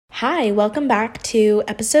Hi, welcome back to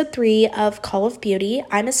episode 3 of Call of Beauty.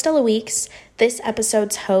 I'm Estella Weeks, this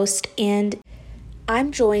episode's host, and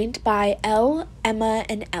I'm joined by Elle, Emma,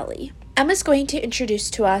 and Ellie. Emma's going to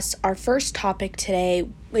introduce to us our first topic today,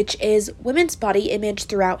 which is women's body image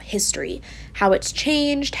throughout history, how it's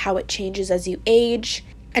changed, how it changes as you age,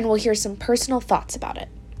 and we'll hear some personal thoughts about it.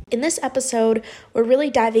 In this episode, we're really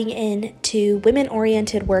diving into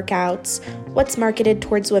women-oriented workouts, what's marketed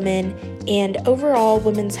towards women, and overall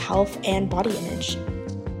women's health and body image.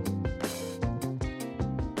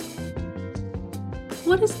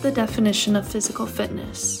 What is the definition of physical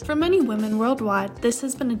fitness? For many women worldwide, this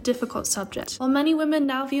has been a difficult subject. While many women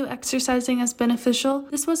now view exercising as beneficial,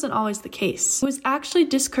 this wasn't always the case. It was actually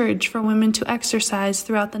discouraged for women to exercise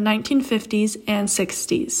throughout the 1950s and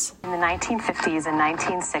 60s. In the 1950s and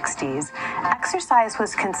 1960s, exercise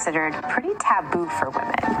was considered pretty taboo for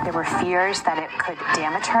women. There were fears that it could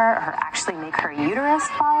damage her or actually make her uterus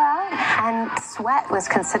fall out, and sweat was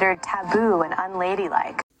considered taboo and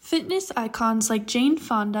unladylike. Fitness icons like Jane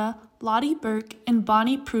Fonda, Lottie Burke, and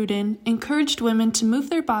Bonnie Pruden encouraged women to move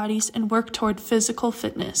their bodies and work toward physical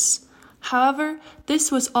fitness. However,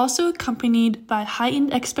 this was also accompanied by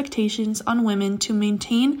heightened expectations on women to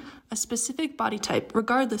maintain a specific body type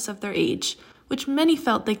regardless of their age, which many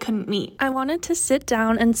felt they couldn't meet. I wanted to sit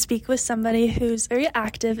down and speak with somebody who's very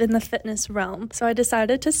active in the fitness realm, so I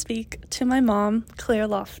decided to speak to my mom, Claire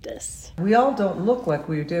Loftus. We all don't look like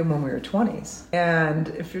we did when we were 20s. And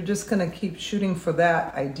if you're just going to keep shooting for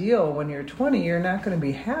that ideal when you're 20, you're not going to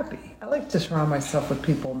be happy. I like to surround myself with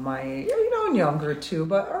people my age, and younger too,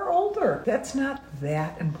 but are older. That's not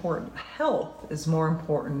that important. Health is more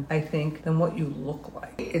important, I think, than what you look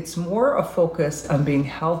like. It's more a focus on being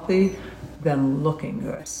healthy than looking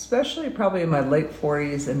good, especially probably in my late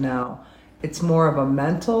 40s and now. It's more of a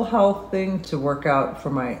mental health thing to work out for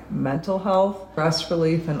my mental health, stress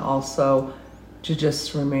relief, and also to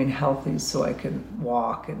just remain healthy so I can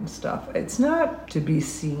walk and stuff. It's not to be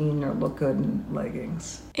seen or look good in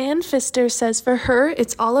leggings. Ann Pfister says for her,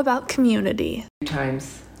 it's all about community.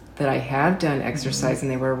 Times that I have done exercise and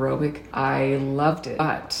they were aerobic, I loved it,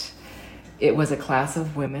 but it was a class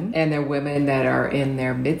of women, and they're women that are in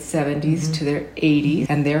their mid-70s to their 80s,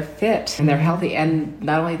 and they're fit, and they're healthy, and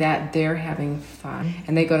not only that, they're having fun.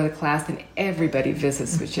 And they go to the class, and everybody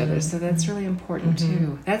visits with each other, so that's really important,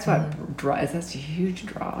 too. That's what draws, that's a huge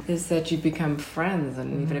draw, is that you become friends,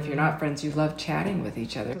 and even if you're not friends, you love chatting with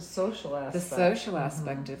each other. The social aspect. The social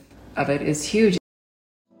aspect of it is huge.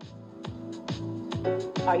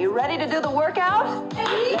 Are you ready to do the workout?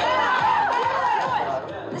 Yeah!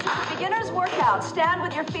 This is a beginner's workout. Stand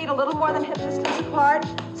with your feet a little more than hip distance apart.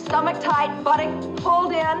 Stomach tight, buttock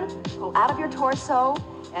pulled in. Pull out of your torso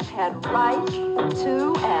and head right,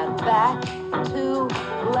 two, and back, two,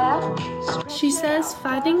 left. She says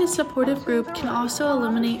finding a supportive group can also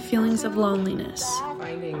eliminate feelings of loneliness.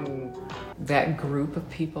 Finding that group of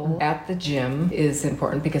people at the gym is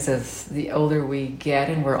important because as the older we get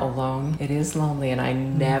and we're alone, it is lonely, and I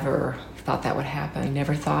never thought that would happen. I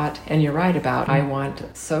never thought, and you're right about, I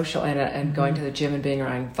want social, and going to the gym and being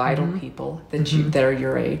around vital people that are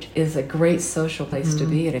your age is a great social place to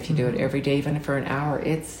be, and if you do it every day, even for an hour,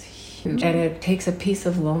 it's huge. And it takes a piece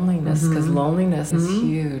of loneliness, because loneliness is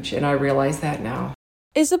huge, and I realize that now.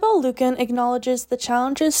 Isabel Lucan acknowledges the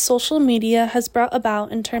challenges social media has brought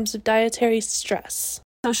about in terms of dietary stress.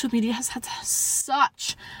 Social media has had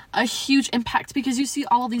such a huge impact because you see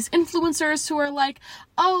all of these influencers who are like,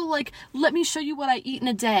 oh, like, let me show you what I eat in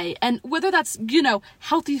a day. And whether that's,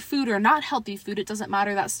 healthy food or not healthy food, it doesn't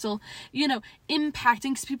matter. That's still,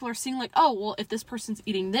 impacting, because people are seeing like, oh, well, if this person's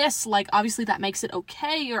eating this, like, obviously that makes it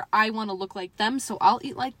okay, or I want to look like them, so I'll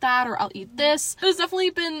eat like that, or I'll eat this. There's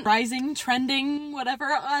definitely been rising, trending, whatever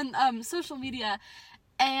on social media.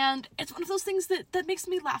 And it's one of those things that makes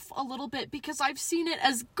me laugh a little bit, because I've seen it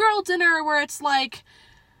as girl dinner where it's like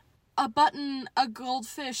a button, a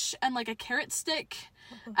goldfish, and like a carrot stick.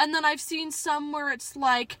 And then I've seen some where it's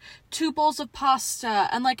like 2 bowls of pasta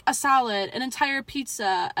and like a salad, an entire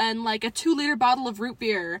pizza, and like a 2-liter bottle of root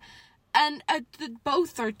beer. And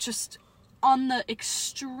both are just on the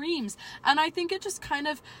extremes. And I think it just kind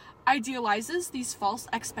of idealizes these false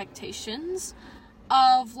expectations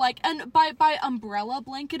of like, and by umbrella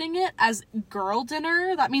blanketing it as girl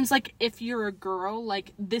dinner, that means like if you're a girl,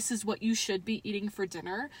 like this is what you should be eating for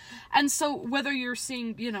dinner. And so whether you're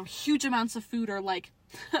seeing huge amounts of food or like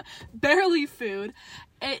barely food,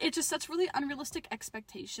 it just sets really unrealistic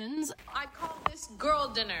expectations. I call this girl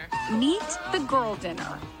dinner. Meet the girl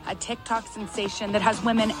dinner, a TikTok sensation that has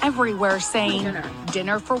women everywhere saying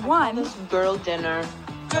dinner for one. Girl dinner.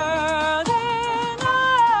 Girl dinner.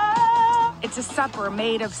 It's a supper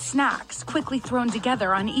made of snacks quickly thrown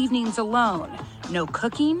together on evenings alone. No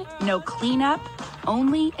cooking, no cleanup,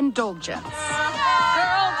 only indulgence.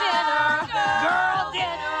 Girl dinner. Girl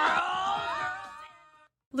dinner.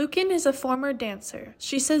 Lucan is a former dancer.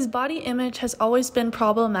 She says body image has always been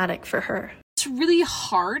problematic for her. It's really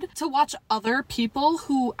hard to watch other people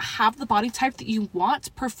who have the body type that you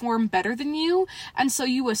want perform better than you, and so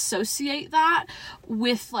you associate that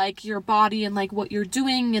with like your body and like what you're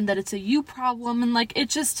doing, and that it's a you problem, and like it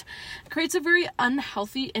just creates a very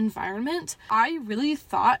unhealthy environment. I really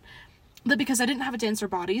thought that because I didn't have a dancer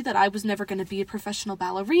body, that I was never going to be a professional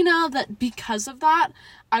ballerina, that because of that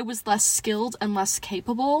I was less skilled and less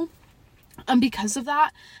capable, and because of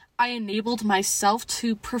that I enabled myself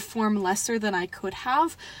to perform lesser than I could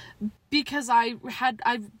have, because I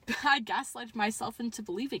gaslighted myself into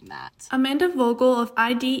believing that. Amanda Vogel of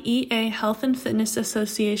IDEA Health and Fitness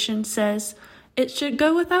Association says, "It should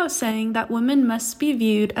go without saying that women must be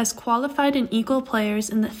viewed as qualified and equal players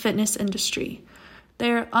in the fitness industry.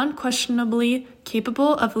 They are unquestionably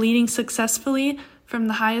capable of leading successfully from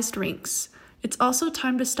the highest ranks. It's also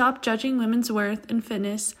time to stop judging women's worth in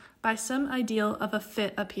fitness by some ideal of a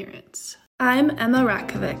fit appearance." I'm Emma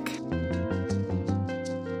Rakovic.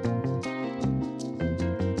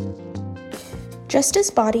 Just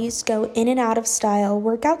as bodies go in and out of style,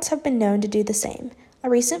 workouts have been known to do the same. A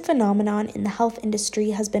recent phenomenon in the health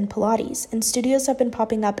industry has been Pilates, and studios have been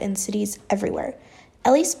popping up in cities everywhere.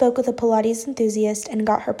 Ellie spoke with a Pilates enthusiast and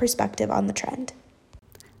got her perspective on the trend.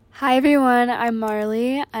 Hi everyone, I'm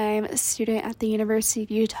Marley. I'm a student at the University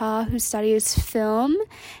of Utah who studies film,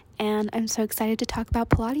 and I'm so excited to talk about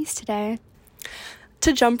Pilates today.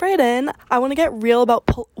 To jump right in, I want to get real about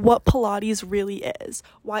what Pilates really is,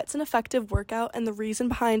 why it's an effective workout, and the reason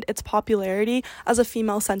behind its popularity as a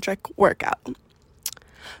female-centric workout.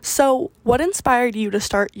 So, what inspired you to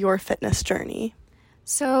start your fitness journey?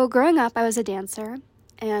 So, growing up, I was a dancer,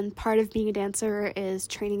 and part of being a dancer is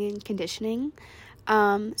training and conditioning.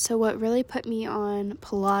 So what really put me on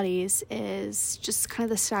Pilates is just kind of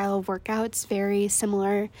the style of workout. It's very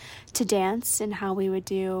similar to dance and how we would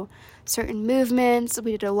do certain movements.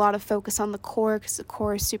 We did a lot of focus on the core because the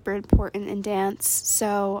core is super important in dance.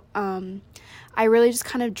 So I really just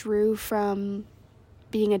kind of drew from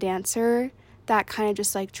being a dancer that kind of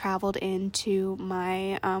just like traveled into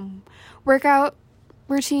my workout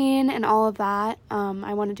routine and all of that.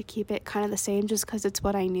 I wanted to keep it kind of the same just because it's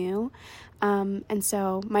what I knew. And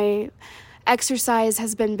so my exercise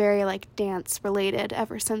has been very like dance related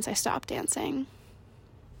ever since I stopped dancing.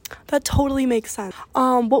 That totally makes sense.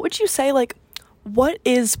 What would you say, like, what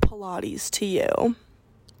is Pilates to you?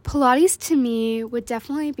 Pilates to me would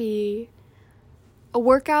definitely be a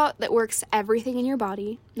workout that works everything in your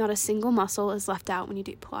body. Not a single muscle is left out when you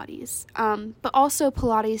do Pilates. But also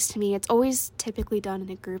Pilates to me, it's always typically done in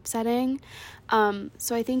a group setting.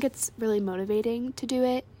 So I think it's really motivating to do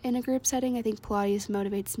it in a group setting. I think Pilates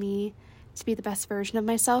motivates me to be the best version of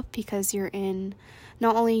myself because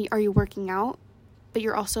not only are you working out, but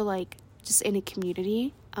you're also like just in a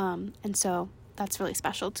community. And so that's really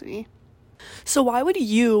special to me. So why would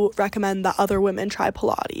you recommend that other women try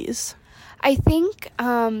Pilates? I think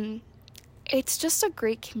it's just a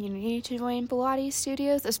great community to join Pilates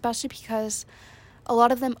studios, especially because a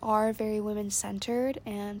lot of them are very women-centered,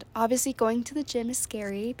 and obviously going to the gym is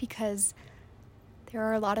scary because there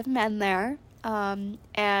are a lot of men there,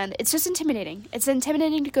 and it's just intimidating. It's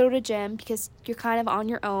intimidating to go to a gym because you're kind of on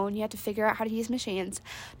your own. You have to figure out how to use machines.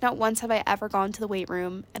 Not once have I ever gone to the weight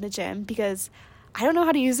room at a gym because I don't know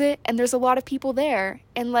how to use it, and there's a lot of people there,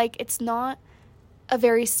 and like it's not a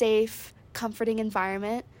very safe, comforting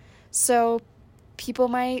environment, so people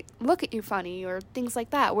might look at you funny or things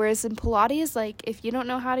like that. Whereas in Pilates, like if you don't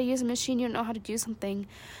know how to use a machine, you don't know how to do something,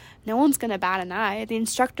 no one's gonna bat an eye. The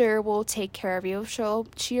instructor will take care of you.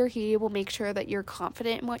 She or he will make sure that you're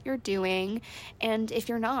confident in what you're doing, and if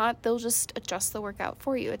you're not, they'll just adjust the workout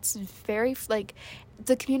for you. It's very like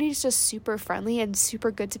the community is just super friendly and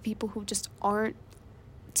super good to people who just aren't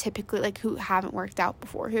typically like who haven't worked out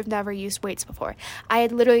before, who have never used weights before. I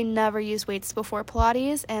had literally never used weights before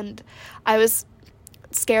Pilates, and I was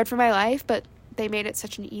scared for my life, but they made it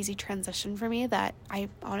such an easy transition for me that I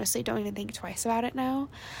honestly don't even think twice about it now.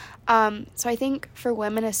 So I think for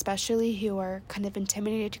women especially who are kind of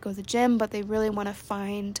intimidated to go to the gym, but they really want to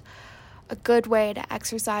find a good way to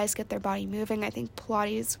exercise, get their body moving, I think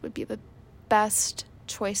Pilates would be the best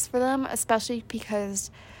choice for them, especially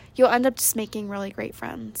because you'll end up just making really great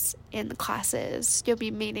friends in the classes. You'll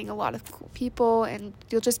be meeting a lot of cool people, and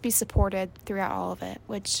you'll just be supported throughout all of it,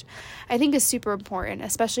 which I think is super important,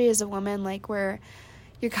 especially as a woman, like where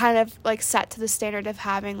you're kind of like set to the standard of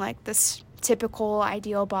having like this typical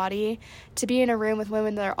ideal body, to be in a room with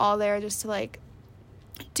women that are all there just to like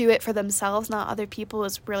do it for themselves, not other people,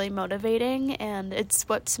 is really motivating, and it's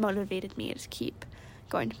what's motivated me to keep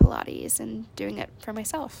going to Pilates and doing it for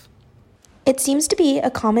myself. It seems to be a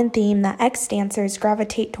common theme that ex-dancers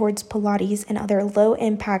gravitate towards Pilates and other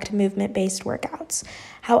low-impact movement-based workouts.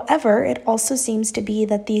 However, it also seems to be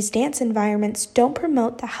that these dance environments don't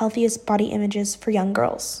promote the healthiest body images for young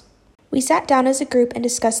girls. We sat down as a group and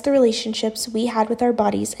discussed the relationships we had with our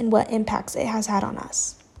bodies and what impacts it has had on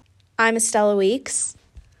us. I'm Estella Weeks.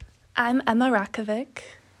 I'm Emma Rakovic.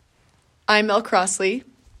 I'm Mel Crossley.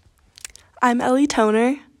 I'm Ellie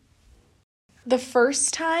Toner. The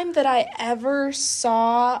first time that I ever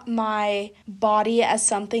saw my body as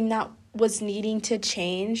something that was needing to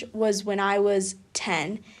change was when I was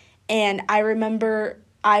 10. And I remember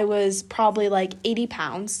I was probably like 80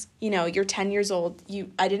 pounds. You know, you're 10 years old.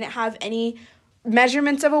 I didn't have any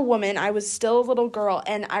measurements of a woman. I was still a little girl.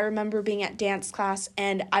 And I remember being at dance class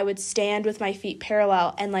and I would stand with my feet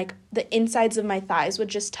parallel and like the insides of my thighs would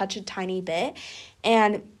just touch a tiny bit.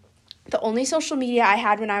 And the only social media I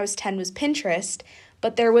had when I was 10 was Pinterest,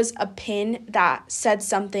 but there was a pin that said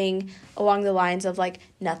something along the lines of like,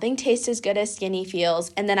 nothing tastes as good as skinny feels.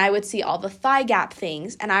 And then I would see all the thigh gap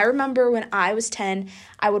things. And I remember when I was 10,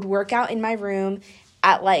 I would work out in my room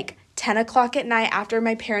at like 10 o'clock at night after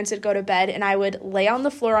my parents would go to bed, and I would lay on the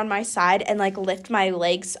floor on my side and like lift my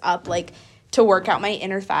legs up like to work out my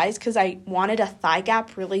inner thighs because I wanted a thigh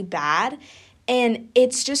gap really bad. And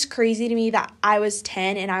it's just crazy to me that I was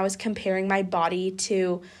 10 and I was comparing my body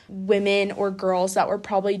to women or girls that were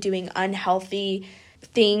probably doing unhealthy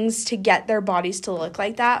things to get their bodies to look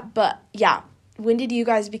like that. But yeah, when did you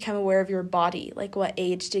guys become aware of your body? Like, what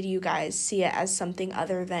age did you guys see it as something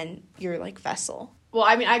other than your like vessel? Well,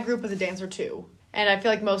 I mean, I grew up as a dancer too. And I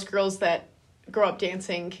feel like most girls that grow up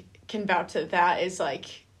dancing can vouch to that. Is like,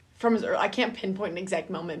 from as early, I can't pinpoint an exact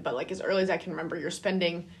moment, but like as early as I can remember, you're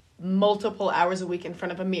spending multiple hours a week in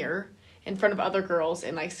front of a mirror, in front of other girls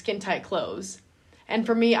in like skin tight clothes. And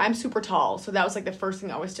for me, I'm super tall, so that was like the first thing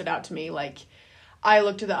that always stood out to me. Like, I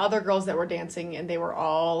looked at the other girls that were dancing and they were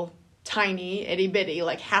all tiny, itty bitty,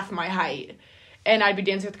 like half my height. And I'd be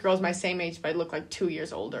dancing with girls my same age, but I'd look like 2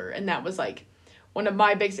 years older. And that was like one of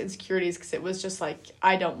my biggest insecurities, because it was just like,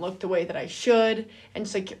 I don't look the way that I should. And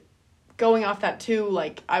just like going off that too,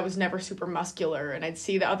 like I was never super muscular, and I'd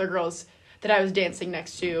see the other girls that I was dancing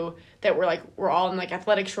next to that were all in like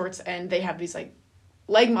athletic shorts, and they have these like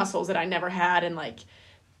leg muscles that I never had, and like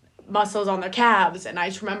muscles on their calves. And I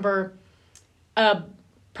just remember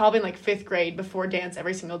probably in like 5th grade, before dance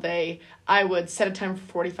every single day, I would set a time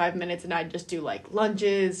for 45 minutes and I'd just do like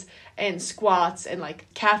lunges and squats and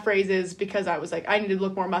like calf raises, because I was like, I need to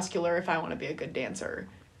look more muscular if I want to be a good dancer.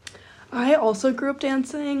 I also grew up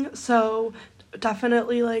dancing, so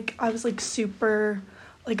definitely like I was like super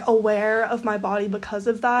like aware of my body because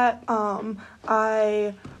of that.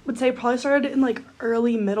 I would say probably started in like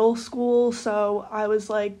early middle school, so I was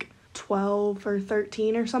like 12 or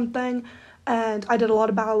 13 or something, and I did a lot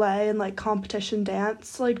of ballet and like competition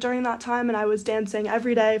dance like during that time, and I was dancing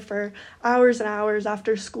every day for hours and hours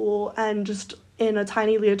after school, and just in a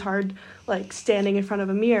tiny leotard, like standing in front of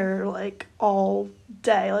a mirror like all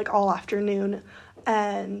day, like all afternoon.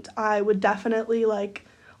 And I would definitely like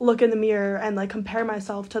look in the mirror and like compare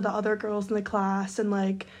myself to the other girls in the class, and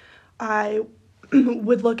like I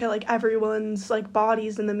would look at like everyone's like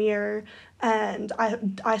bodies in the mirror, and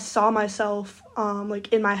I saw myself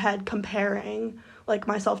like in my head comparing like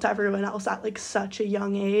myself to everyone else at like such a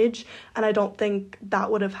young age. And I don't think that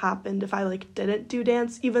would have happened if I like didn't do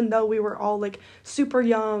dance, even though we were all like super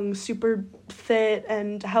young, super fit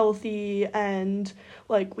and healthy, and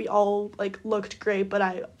like we all like looked great. But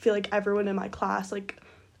I feel like everyone in my class like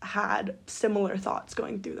had similar thoughts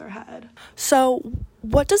going through their head. So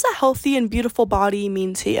what does a healthy and beautiful body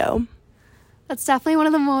mean to you? That's definitely one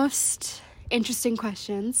of the most interesting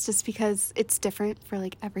questions, just because it's different for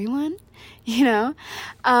like everyone, you know.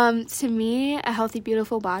 To me, a healthy,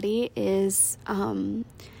 beautiful body is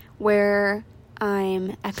where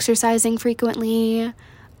I'm exercising frequently,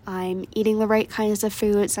 I'm eating the right kinds of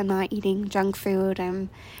foods, I'm not eating junk food, I'm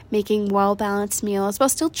making well-balanced meals while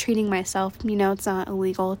still treating myself. You know, it's not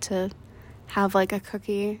illegal to have like a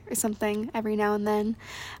cookie or something every now and then.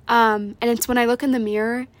 And it's when I look in the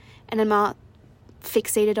mirror and I'm not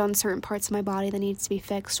fixated on certain parts of my body that needs to be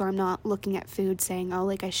fixed, or I'm not looking at food saying, oh,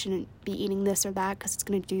 like I shouldn't be eating this or that because it's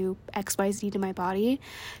going to do XYZ to my body.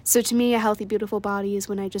 So to me, a healthy, beautiful body is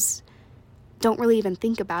when I just don't really even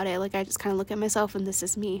think about it. Like I just kind of look at myself and this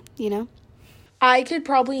is me, you know? I could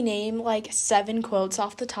probably name like 7 quotes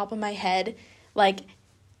off the top of my head. Like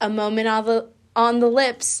a moment on the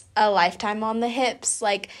lips, a lifetime on the hips.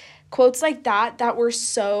 Like, quotes like that were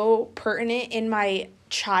so pertinent in my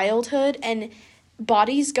childhood. And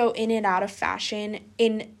bodies go in and out of fashion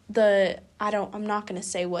in I'm not going to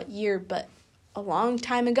say what year, but a long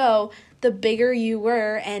time ago, the bigger you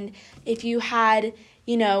were. And if you had,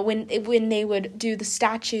 when they would do the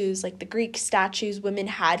statues, like the Greek statues, women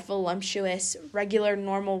had voluptuous, regular,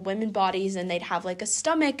 normal women bodies, and they'd have like a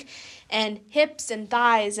stomach and hips and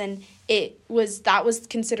thighs, and that was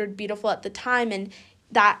considered beautiful at the time, and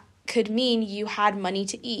that could mean you had money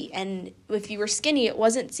to eat. And if you were skinny, it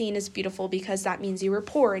wasn't seen as beautiful because that means you were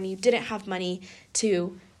poor and you didn't have money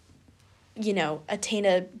to, attain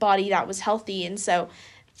a body that was healthy. And so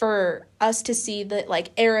for us to see the like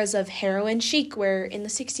eras of heroin chic, where in the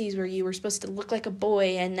 60s where you were supposed to look like a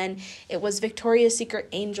boy, and then it was Victoria's Secret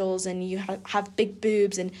angels and you have big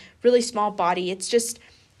boobs and really small body. It's just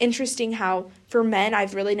interesting how for men,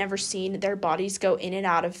 I've really never seen their bodies go in and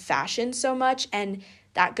out of fashion so much, and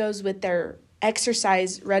that goes with their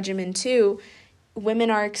exercise regimen too. Women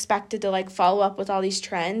are expected to like follow up with all these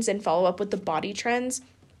trends and follow up with the body trends.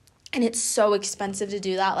 And it's so expensive to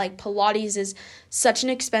do that. Like, Pilates is such an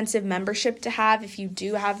expensive membership to have if you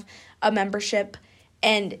do have a membership.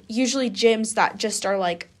 And usually gyms that just are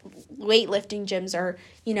like weightlifting gyms are,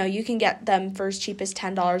 you can get them for as cheap as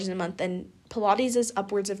 $10 a month. And Pilates is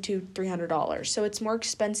upwards of $200-$300. So it's more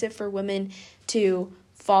expensive for women to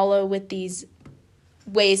follow with these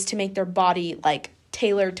ways to make their body like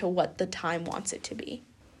tailored to what the time wants it to be.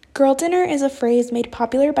 Girl dinner is a phrase made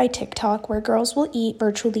popular by TikTok where girls will eat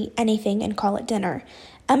virtually anything and call it dinner.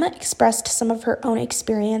 Emma expressed some of her own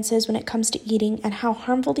experiences when it comes to eating and how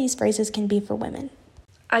harmful these phrases can be for women.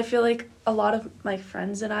 I feel like a lot of my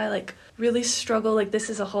friends and I like really struggle, like this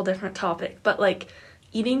is a whole different topic, but like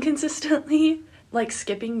eating consistently, like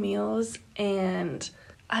skipping meals, and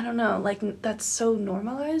I don't know, like that's so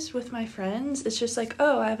normalized with my friends. It's just like,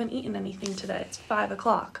 oh, I haven't eaten anything today. It's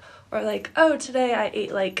 5:00. Or like, oh, today I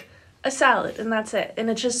ate like a salad and that's it. And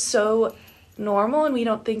it's just so normal and we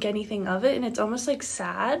don't think anything of it. And it's almost like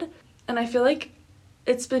sad. And I feel like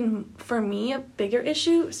it's been, for me, a bigger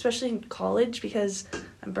issue, especially in college, because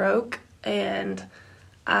I'm broke and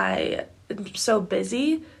I am so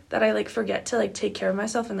busy that I like forget to like take care of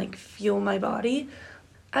myself and like fuel my body.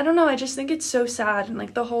 I don't know, I just think it's so sad. And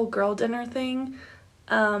like the whole girl dinner thing,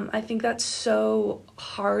 I think that's so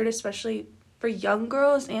hard, especially for young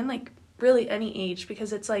girls and like really any age,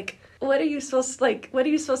 because it's like, what are you supposed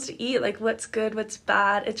to eat? Like, what's good, what's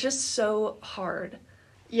bad? It's just so hard.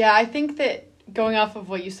 Yeah, I think that going off of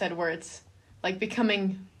what you said, where it's like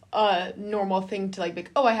becoming a normal thing to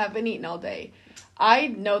like, oh, I haven't eaten all day. I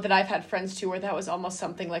know that I've had friends too where that was almost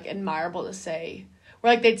something like admirable to say,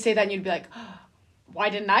 where like they'd say that and you'd be like, oh,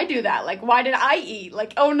 why didn't I do that? Like, why did I eat?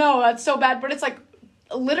 Like, oh no, that's so bad. But it's like,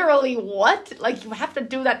 literally what? Like, you have to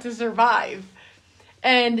do that to survive.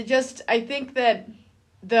 And just, I think that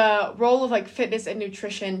the role of like fitness and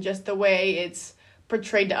nutrition, just the way it's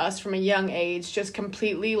portrayed to us from a young age, just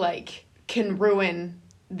completely like can ruin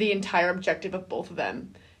the entire objective of both of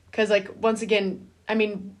them. Because like, once again, I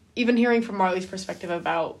mean, even hearing from Marley's perspective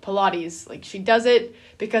about Pilates, like she does it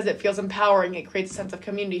because it feels empowering. It creates a sense of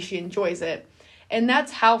community. She enjoys it. And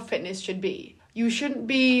that's how fitness should be. You shouldn't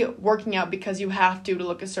be working out because you have to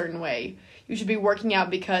look a certain way. You should be working out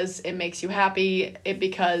because it makes you happy,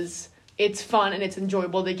 because it's fun and it's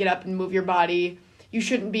enjoyable to get up and move your body. You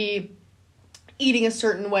shouldn't be eating a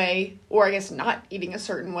certain way, or I guess not eating a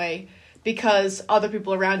certain way, because other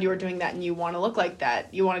people around you are doing that and you want to look like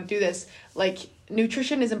that. You want to do this. Like,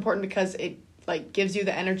 nutrition is important because it like gives you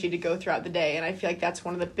the energy to go throughout the day. And I feel like that's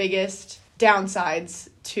one of the biggest downsides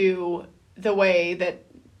to the way that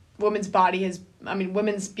women's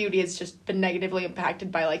beauty has just been negatively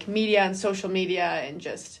impacted by like media and social media and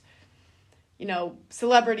just,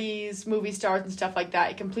 celebrities, movie stars and stuff like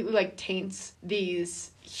that. It completely like taints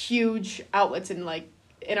these huge outlets in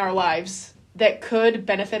our lives that could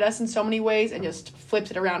benefit us in so many ways, and just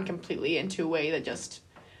flips it around completely into a way that just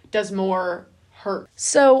does more hurt.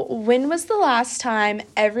 So when was the last time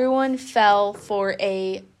everyone fell for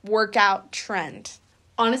a workout trend?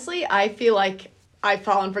 Honestly, I feel like I've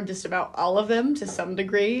fallen for just about all of them to some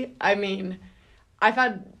degree. I mean, I've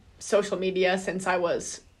had social media since I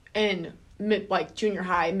was in junior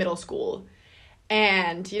high, middle school.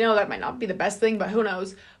 And, that might not be the best thing, but who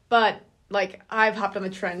knows? But, I've hopped on the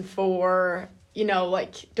trend for,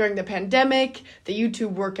 during the pandemic, the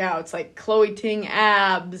YouTube workouts, like Chloe Ting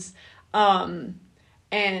abs. And,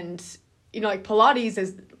 Pilates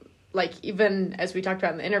is, even as we talked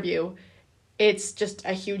about in the interview, it's just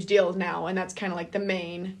a huge deal now, and that's kind of like the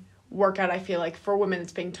main workout, I feel like, for women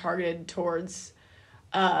that's being targeted towards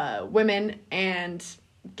women, and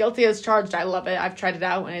guilty as charged. I love it. I've tried it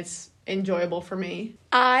out and it's enjoyable for me.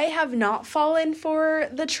 I have not fallen for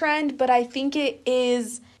the trend, but I think it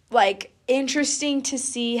is like interesting to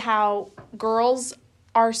see how girls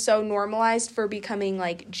are so normalized for becoming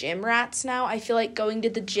like gym rats now. I feel like going to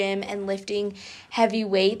the gym and lifting heavy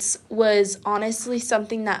weights was honestly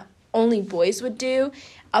something that only boys would do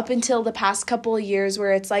up until the past couple of years,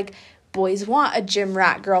 where it's like boys want a gym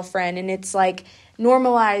rat girlfriend, and it's like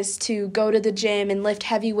normalized to go to the gym and lift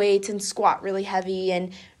heavy weights and squat really heavy,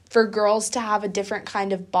 and for girls to have a different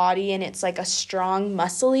kind of body, and it's like a strong,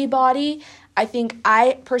 muscly body. I think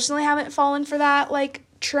I personally haven't fallen for that like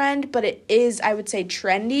trend, but it is, I would say,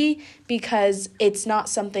 trendy because it's not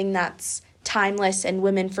something that's timeless, and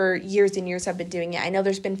women for years and years have been doing it. I know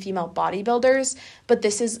there's been female bodybuilders, but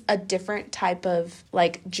this is a different type of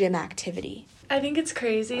like gym activity. I think it's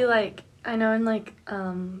crazy. Like, I know in like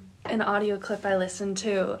an audio clip I listened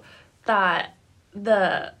to that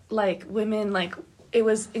the like women, like it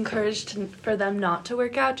was encouraged for them not to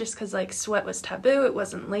work out just because like sweat was taboo, it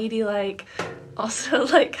wasn't ladylike. Also,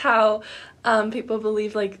 like how people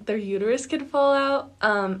believe like their uterus could fall out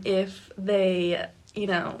if they, you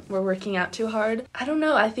know, were working out too hard. I don't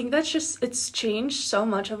know. I think that's just, it's changed so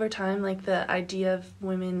much over time, like the idea of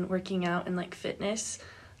women working out and like fitness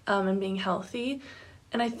and being healthy.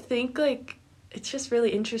 And I think like it's just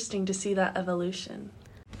really interesting to see that evolution.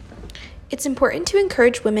 It's important to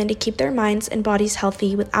encourage women to keep their minds and bodies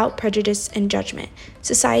healthy without prejudice and judgment.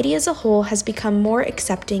 Society as a whole has become more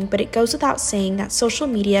accepting, but it goes without saying that social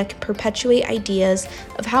media can perpetuate ideas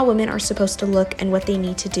of how women are supposed to look and what they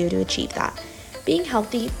need to do to achieve that. Being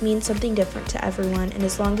healthy means something different to everyone, and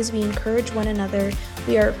as long as we encourage one another,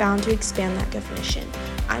 we are bound to expand that definition.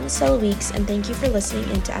 I'm Estella Weeks, and thank you for listening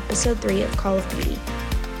into episode 3 of Call of Beauty.